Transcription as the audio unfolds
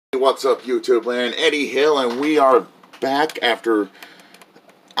What's up, YouTube land? Eddie Hill, and we are back after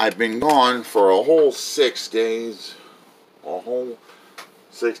I've been gone for a whole 6 days. And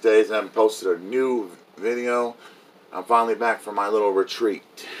I haven't posted a new video. I'm finally back from my little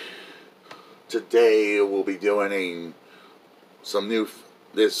retreat. Today we'll be doing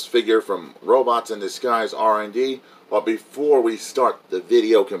this figure from Robots in Disguise R&D. But before we start the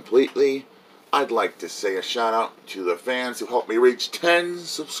video completely, I'd like to say a shout out to the fans who helped me reach 10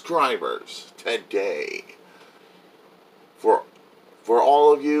 subscribers today. For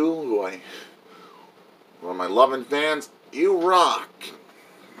all of you who are my loving fans, you rock.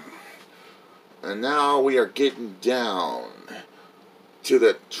 And now we are getting down to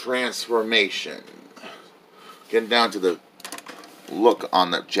the transformation. Getting down to the look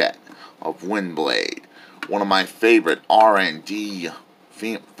on the jet of Windblade. One of my favorite R&D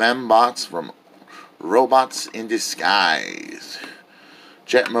fembots from Robots in Disguise.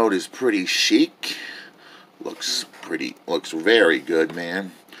 Jet mode is pretty chic. Looks very good,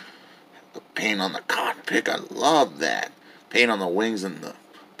 man. The paint on the cockpit, I love that. Paint on the wings and the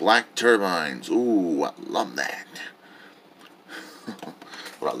black turbines. Ooh, I love that.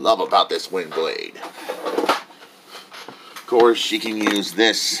 What I love about this Windblade. Of course, she can use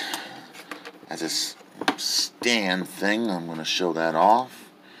this as a stand thing. I'm going to show that off.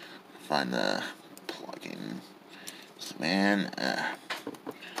 Find the plug-in. Man,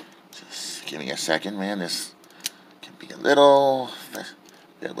 just give me a second, man. This can be a little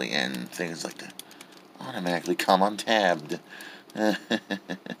fiddly, and things like that automatically come untabbed.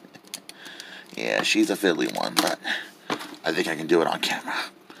 Yeah, she's a fiddly one, but I think I can do it on camera.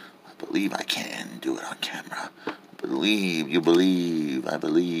 I believe I can do it on camera. I believe,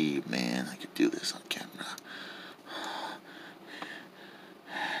 man. I could do this on camera.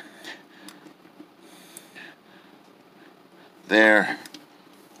 There.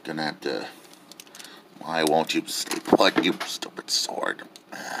 Gonna have to... Why won't you stay put, you stupid sword?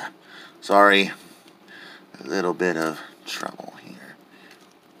 Sorry. A little bit of trouble here.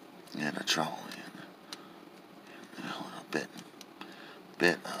 And a trouble in. A little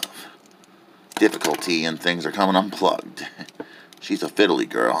bit of difficulty, and things are coming unplugged. She's a fiddly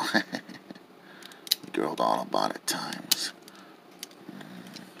girl. Girl all about at times.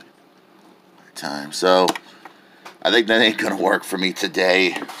 So, I think that ain't gonna work for me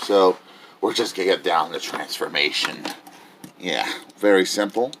today. So, we're just gonna get down to transformation. Yeah, very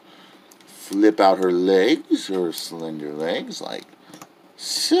simple. Flip out her legs, her slender legs, like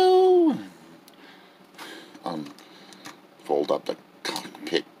so. Fold up the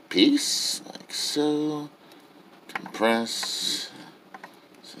cockpit piece, like so. Compress.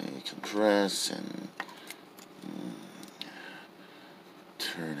 Compress and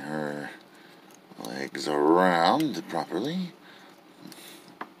turn her legs around properly.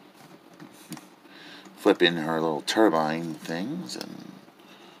 Flip in her little turbine things and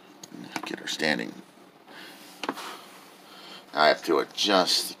get her standing. I have to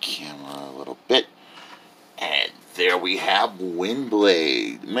adjust the camera a little bit. And there we have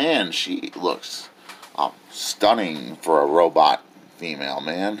Windblade. Man, she looks stunning for a robot female,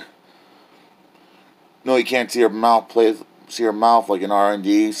 man. No, you can't see her mouth like an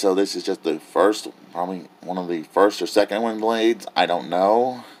R&D, so this is just the first, probably one of the first or second Windblades. I don't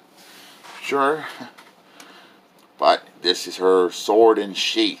know. Sure. But this is her sword and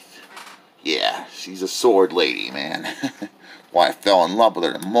sheath. Yeah, she's a sword lady, man. Why I fell in love with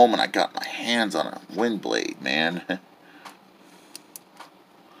her the moment I got my hands on a Windblade, man.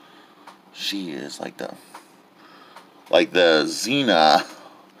 She is like the Xena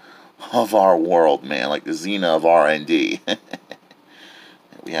of our world, man. Like the Xena of R&D.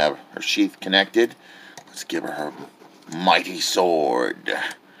 We have her sheath connected. Let's give her mighty sword.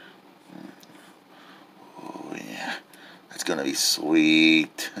 Oh, yeah. That's gonna be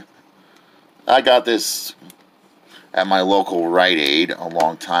sweet. I got this at my local Rite a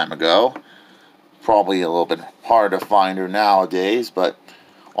long time ago. Probably a little bit hard to find her nowadays, but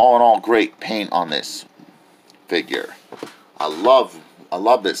all in all, great paint on this figure. I love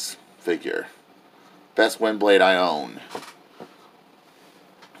this figure. Best Windblade I own.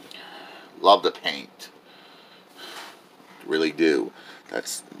 Love the paint. Really do.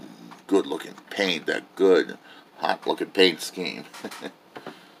 That's good looking paint. That good hot looking paint scheme.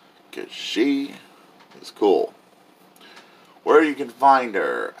 Because she is cool. Where you can find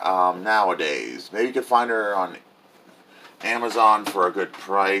her nowadays. Maybe you can find her on Amazon for a good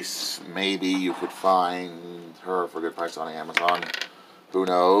price. Maybe you could find her for a good price on Amazon. Who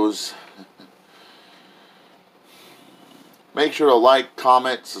knows? Make sure to like,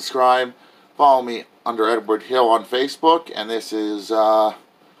 comment, subscribe. Follow me under Edward Hill on Facebook. And this is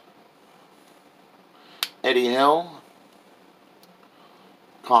Eddie Hill.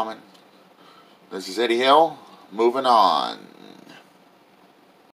 Comment. This is Eddie Hill. Moving on.